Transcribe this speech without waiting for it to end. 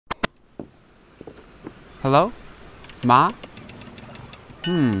Hello? Ma?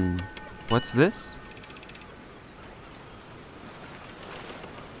 What's this?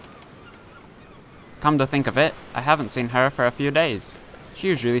 Come to think of it, I haven't seen her for a few days. She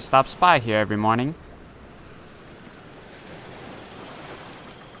usually stops by here every morning.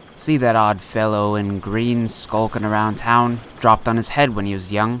 See that odd fellow in green skulking around town? Dropped on his head when he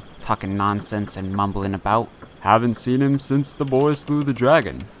was young, talking nonsense and mumbling about. Haven't seen him since the boys slew the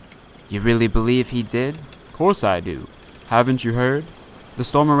dragon. You really believe he did? Course I do. Haven't you heard? The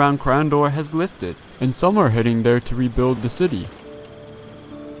storm around Crandor has lifted, and some are heading there to rebuild the city.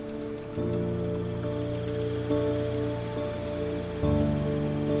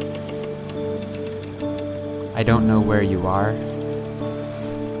 I don't know where you are,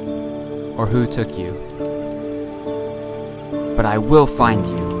 or who took you, but I will find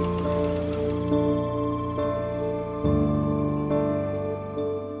you.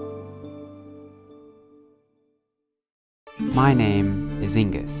 My name is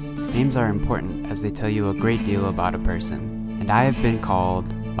Ingus. Names are important as they tell you a great deal about a person, and I have been called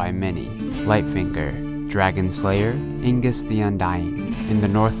by many Lightfinger, Dragon Slayer, Ingus the Undying. In the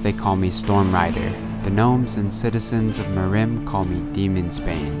north they call me Storm Rider. The gnomes and citizens of Merim call me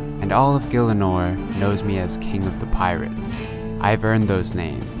Demonsbane, and all of Gielinor knows me as King of the Pirates. I've earned those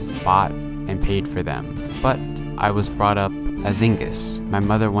names, bought and paid for them, but I was brought up as Ingus. My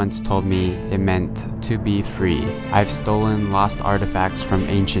mother once told me it meant to be free. I've stolen lost artifacts from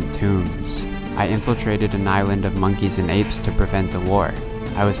ancient tombs. I infiltrated an island of monkeys and apes to prevent a war.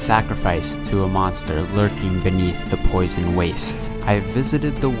 I was sacrificed to a monster lurking beneath the poison waste. I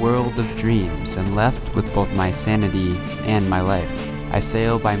visited the world of dreams and left with both my sanity and my life. I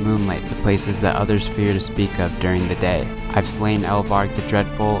sail by moonlight to places that others fear to speak of during the day. I've slain Elvarg the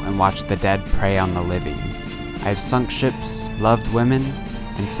Dreadful and watched the dead prey on the living. I've sunk ships, loved women,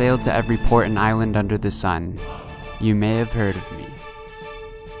 and sailed to every port and island under the sun. You may have heard of me.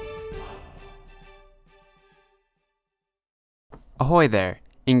 Ahoy there,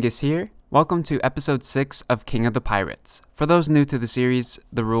 Ingus here. Welcome to episode 6 of King of the Pirates. For those new to the series,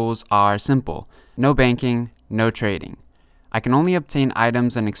 the rules are simple. No banking, no trading. I can only obtain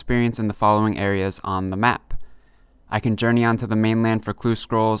items and experience in the following areas on the map. I can journey onto the mainland for clue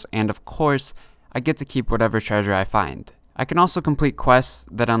scrolls, and of course, I get to keep whatever treasure I find. I can also complete quests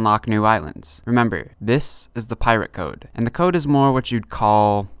that unlock new islands. Remember, this is the pirate code, and the code is more what you'd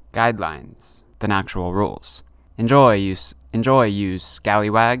call guidelines than actual rules. Enjoy, you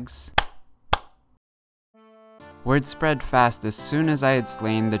scallywags. Word spread fast as soon as I had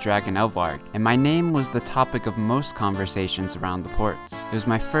slain the dragon Elvarg, and my name was the topic of most conversations around the ports. It was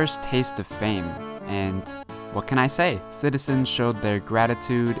my first taste of fame, and what can I say? Citizens showed their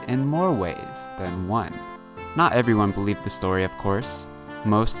gratitude in more ways than one. Not everyone believed the story, of course.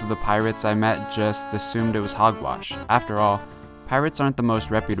 Most of the pirates I met just assumed it was hogwash. After all, pirates aren't the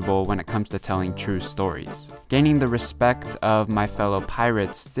most reputable when it comes to telling true stories. Gaining the respect of my fellow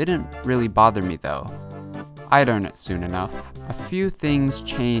pirates didn't really bother me though. I'd earn it soon enough. A few things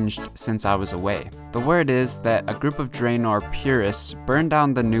changed since I was away. The word is that a group of Draenor purists burned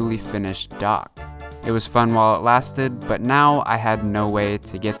down the newly finished dock. It was fun while it lasted, but now I had no way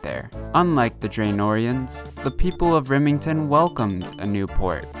to get there. Unlike the Draenorians, the people of Remington welcomed a new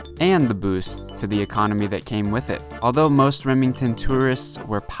port, and the boost to the economy that came with it. Although most Remington tourists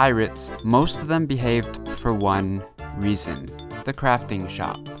were pirates, most of them behaved for one reason: the crafting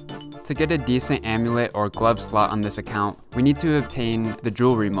shop. To get a decent amulet or glove slot on this account, we need to obtain the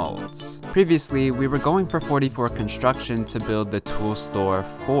jewelry molds. Previously, we were going for 44 construction to build the tool store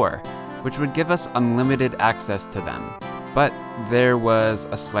 4, which would give us unlimited access to them. But there was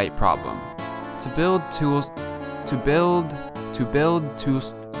a slight problem. To build tool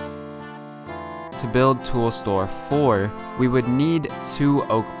store 4, we would need 2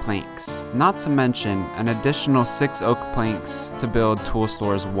 oak planks, not to mention an additional 6 oak planks to build tool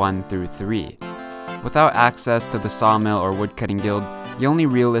stores 1 through 3. Without access to the sawmill or woodcutting guild, the only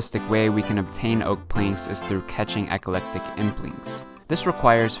realistic way we can obtain oak planks is through catching eclectic implings. This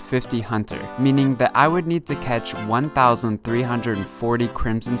requires 50 hunter, meaning that I would need to catch 1,340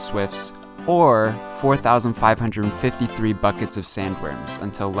 Crimson Swifts or 4,553 buckets of sandworms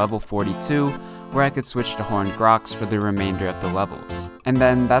until level 42, where I could switch to horned groks for the remainder of the levels. And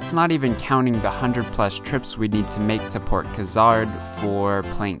then that's not even counting the 100+ trips we need to make to Port Khazard for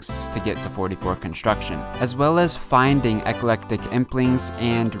planks to get to 44 construction, as well as finding eclectic implings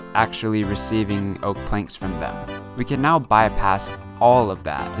and actually receiving oak planks from them. We can now bypass all of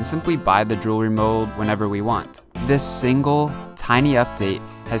that and simply buy the jewelry mold whenever we want. This single, tiny update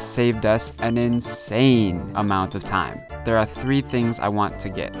has saved us an insane amount of time. There are 3 things I want to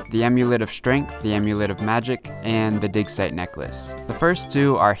get: the Amulet of Strength, the Amulet of Magic, and the Dig Site Necklace. The first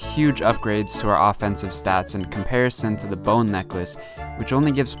 2 are huge upgrades to our offensive stats in comparison to the Bone Necklace, which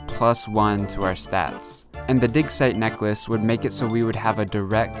only gives +1 to our stats. And the Dig Site Necklace would make it so we would have a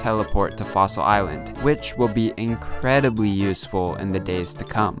direct teleport to Fossil Island, which will be incredibly useful in the days to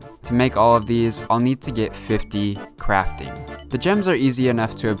come. To make all of these, I'll need to get 50 crafting. The gems are easy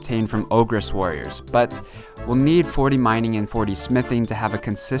enough to obtain from Ogress Warriors, but we'll need 40 mining and 40 smithing to have a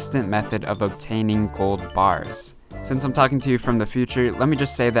consistent method of obtaining gold bars. Since I'm talking to you from the future, let me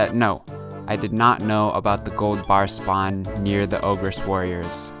just say that no, I did not know about the gold bar spawn near the Ogress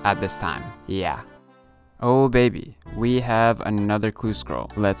Warriors at this time. Yeah. Oh baby, we have another clue scroll.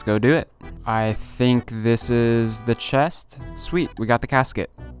 Let's go do it. I think this is the chest. Sweet, we got the casket.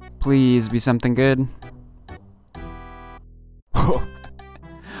 Please be something good.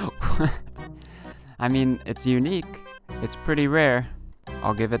 I mean, it's unique. It's pretty rare.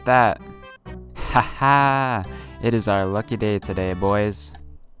 I'll give it that. Haha, it is our lucky day today, boys.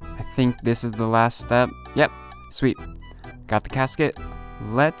 I think this is the last step. Yep, sweet. Got the casket.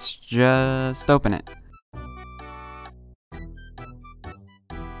 Let's just open it.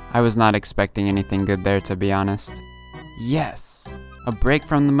 I was not expecting anything good there, to be honest. Yes! A break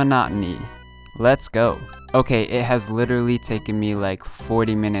from the monotony. Let's go. Okay, it has literally taken me like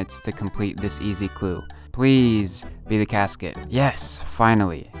 40 minutes to complete this easy clue. Please be the casket. Yes,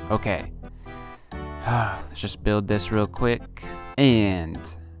 finally. Okay. Let's just build this real quick. And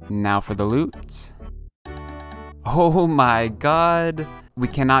now for the loot. Oh my god! We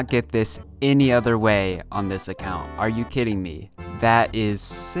cannot get this any other way on this account. Are you kidding me? That is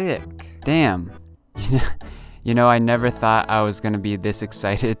sick. Damn. You know, I never thought I was gonna be this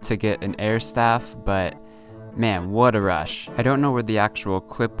excited to get an air staff, but man, what a rush. I don't know where the actual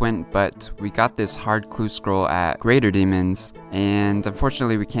clip went, but we got this hard clue scroll at Greater Demons, and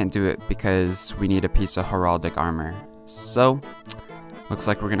unfortunately we can't do it because we need a piece of heraldic armor. So, looks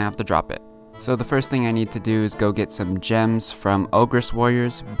like we're gonna have to drop it. So the first thing I need to do is go get some gems from Ogress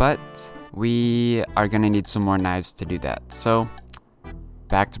Warriors, but we are gonna need some more knives to do that. So,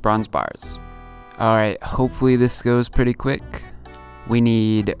 back to bronze bars. Alright, hopefully this goes pretty quick. We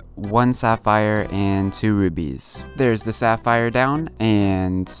need 1 sapphire and 2 rubies. There's the sapphire down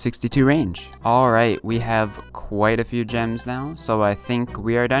and 62 range. Alright, we have quite a few gems now, so I think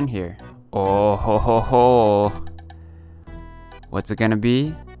we are done here. Oh ho ho ho! What's it gonna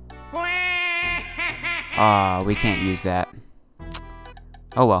be? Ah, we can't use that.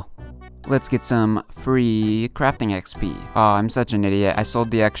 Oh well. Let's get some free crafting XP. Oh, I'm such an idiot. I sold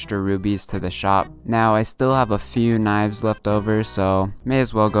the extra rubies to the shop. Now I still have a few knives left over, so may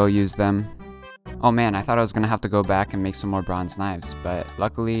as well go use them. Oh man, I thought I was gonna have to go back and make some more bronze knives, but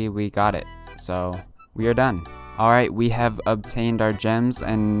luckily we got it. So we are done. Alright, we have obtained our gems,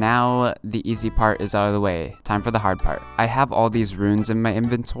 and now the easy part is out of the way. Time for the hard part. I have all these runes in my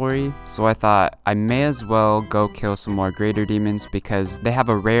inventory, so I thought I may as well go kill some more greater demons because they have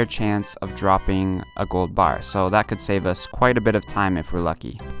a rare chance of dropping a gold bar, so that could save us quite a bit of time if we're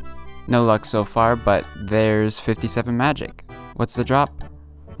lucky. No luck so far, but there's 57 magic. What's the drop?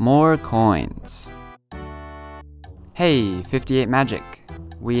 More coins. Hey, 58 magic.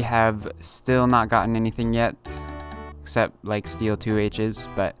 We have still not gotten anything yet, except like steel 2Hs,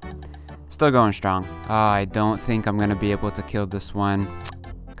 but still going strong. I don't think I'm gonna be able to kill this one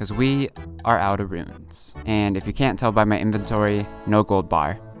because we are out of runes. And if you can't tell by my inventory, no gold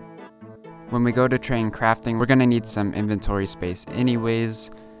bar. When we go to train crafting, we're gonna need some inventory space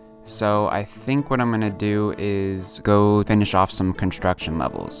anyways. So I think what I'm gonna do is go finish off some construction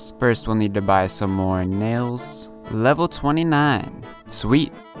levels. First, we'll need to buy some more nails. Level 29.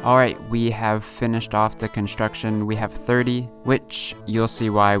 Sweet. Alright, we have finished off the construction. We have 30, which you'll see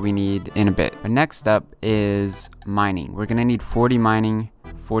why we need in a bit. But next up is mining. We're gonna need 40 mining,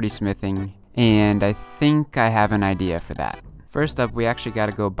 40 smithing, and I think I have an idea for that. First up, we actually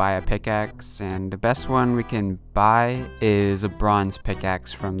gotta go buy a pickaxe, and the best one we can buy is a bronze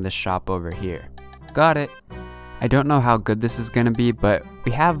pickaxe from this shop over here. Got it. I don't know how good this is gonna be, but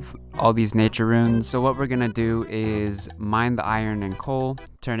we have all these nature runes, so what we're gonna do is mine the iron and coal,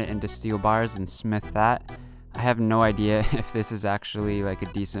 turn it into steel bars, and smith that. I have no idea if this is actually like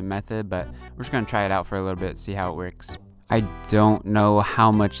a decent method, but we're just gonna try it out for a little bit, see how it works. I don't know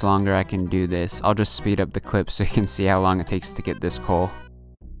how much longer I can do this. I'll just speed up the clip so you can see how long it takes to get this coal.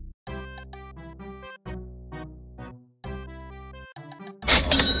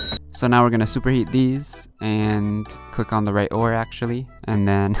 So now we're gonna superheat these and click on the right ore actually, and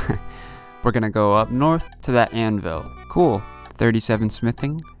then we're gonna go up north to that anvil. Cool. 37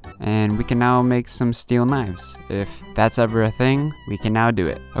 smithing, and we can now make some steel knives. If that's ever a thing, we can now do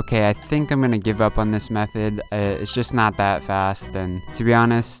it. Okay, I think I'm gonna give up on this method. It's just not that fast, and to be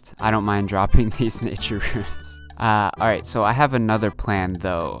honest, I don't mind dropping these nature runes. Alright, so I have another plan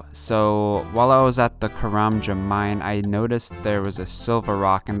though. So while I was at the Karamja mine, I noticed there was a silver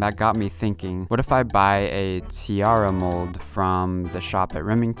rock, and that got me thinking, what if I buy a tiara mold from the shop at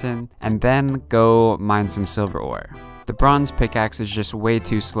Remington and then go mine some silver ore? The bronze pickaxe is just way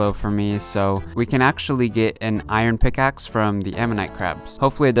too slow for me, so we can actually get an iron pickaxe from the ammonite crabs.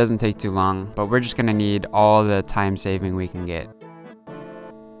 Hopefully it doesn't take too long, but we're just gonna need all the time saving we can get.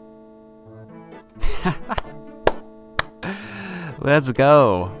 Let's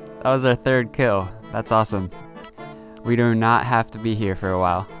go! That was our third kill. That's awesome. We do not have to be here for a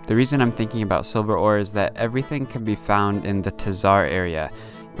while. The reason I'm thinking about silver ore is that everything can be found in the Tazar area.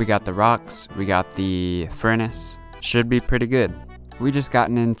 We got the rocks, we got the furnace. Should be pretty good. We just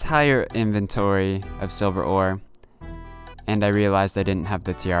got an entire inventory of silver ore, and I realized I didn't have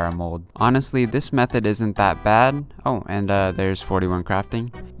the tiara mold. Honestly, this method isn't that bad. Oh, and there's 41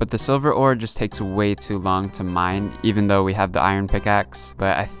 crafting. But the silver ore just takes way too long to mine, even though we have the iron pickaxe.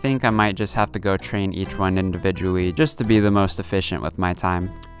 But I think I might just have to go train each one individually just to be the most efficient with my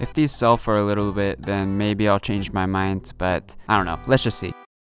time. If these sell for a little bit, then maybe I'll change my mind, but I don't know. Let's just see.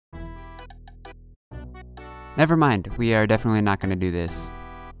 Never mind, we are definitely not going to do this.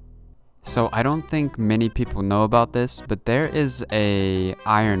 So I don't think many people know about this, but there is a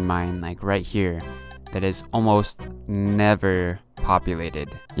iron mine like right here that is almost never populated.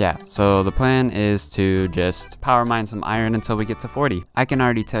 Yeah, so the plan is to just power mine some iron until we get to 40. I can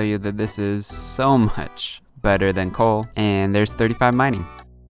already tell you that this is so much better than coal, and there's 35 mining.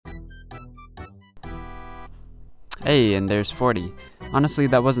 Hey, and there's 40. Honestly,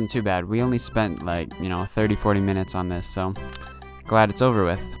 that wasn't too bad. We only spent like, 30-40 minutes on this, so glad it's over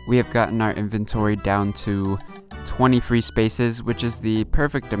with. We have gotten our inventory down to 20 free spaces, which is the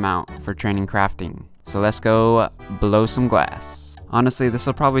perfect amount for training crafting. So let's go blow some glass. Honestly, this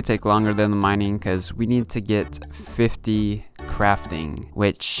will probably take longer than the mining because we need to get 50 crafting,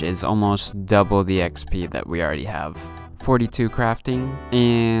 which is almost double the XP that we already have. 42 crafting,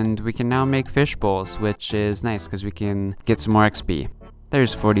 and we can now make fish bowls, which is nice because we can get some more XP.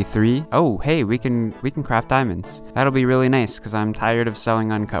 There's 43. Oh, hey, we can craft diamonds. That'll be really nice because I'm tired of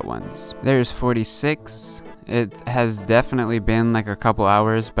selling uncut ones. There's 46. It has definitely been like a couple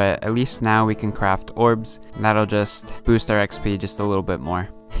hours, but at least now we can craft orbs, and that'll just boost our XP just a little bit more.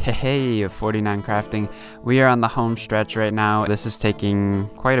 Hey, 49 crafting. We are on the home stretch right now. This is taking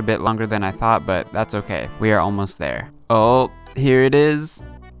quite a bit longer than I thought, but that's okay. We are almost there. Oh, here it is.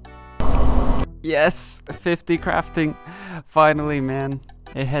 Yes, 50 crafting. Finally, man.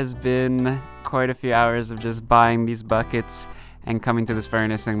 It has been quite a few hours of just buying these buckets and coming to this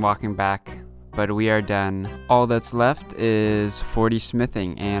furnace and walking back, but we are done. All that's left is 40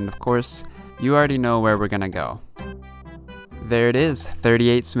 smithing, and of course, you already know where we're gonna go. There it is,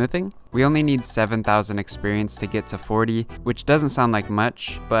 38 smithing. We only need 7,000 experience to get to 40, which doesn't sound like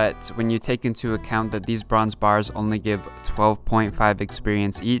much, but when you take into account that these bronze bars only give 12.5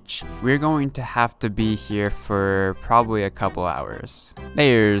 experience each, we're going to have to be here for probably a couple hours.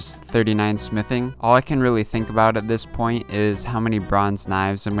 There's 39 smithing. All I can really think about at this point is how many bronze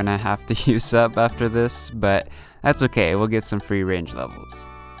knives I'm gonna have to use up after this, but that's okay, we'll get some free range levels.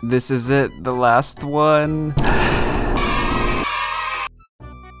 This is it, the last one.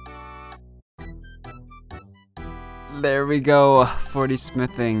 There we go, 40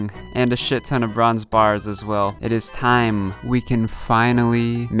 smithing, and a shit ton of bronze bars as well. It is time. We can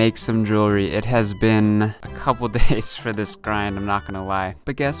finally make some jewelry. It has been a couple days for this grind, I'm not gonna lie.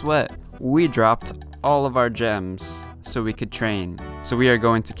 But guess what? We dropped all of our gems so we could train. So we are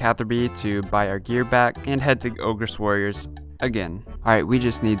going to Catherby to buy our gear back and head to Ogre's Warriors again. Alright, we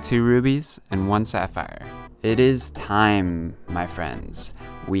just need 2 rubies and 1 sapphire. It is time, my friends.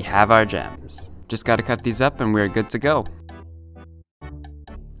 We have our gems. Just gotta cut these up and we're good to go.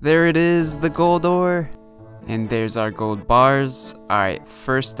 There it is, the gold ore. And there's our gold bars. Alright,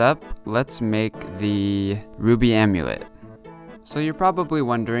 first up, let's make the ruby amulet. So you're probably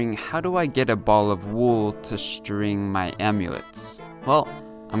wondering, how do I get a ball of wool to string my amulets? Well,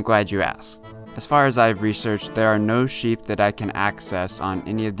 I'm glad you asked. As far as I've researched, there are no sheep that I can access on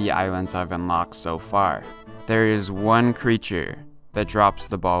any of the islands I've unlocked so far. There is one creature that drops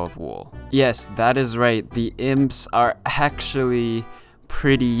the ball of wool. Yes, that is right. The imps are actually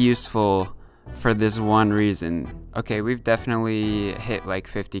pretty useful for this one reason. Okay, we've definitely hit like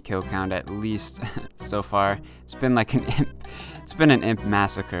 50 kill count at least so far. It's been like an imp. It's been an imp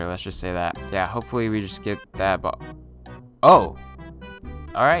massacre, let's just say that. Yeah, hopefully we just get that ball. Oh.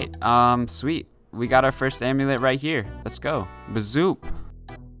 Alright, sweet. We got our first amulet right here. Let's go. Bazoop.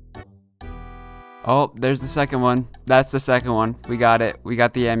 Oh, there's the second one. That's the second one. We got it. We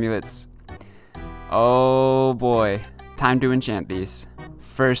got the amulets. Oh boy. Time to enchant these.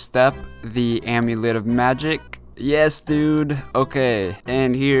 First step, the Amulet of Magic. Yes, dude. Okay,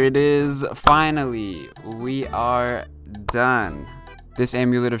 and here it is. Finally, we are done. This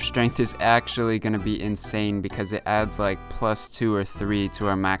Amulet of Strength is actually going to be insane because it adds like +2 or 3 to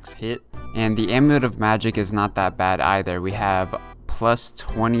our max hit. And the Amulet of Magic is not that bad either. We have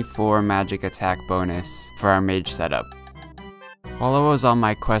 +24 magic attack bonus for our mage setup. While I was on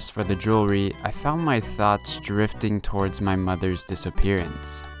my quest for the jewelry, I found my thoughts drifting towards my mother's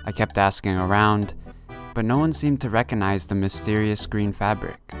disappearance. I kept asking around, but no one seemed to recognize the mysterious green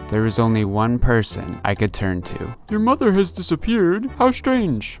fabric. There was only one person I could turn to. Your mother has disappeared? How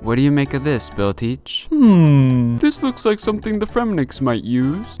strange. What do you make of this, Bill Teach? This looks like something the Fremeniks might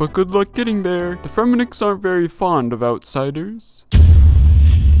use, but good luck getting there. The Fremeniks aren't very fond of outsiders.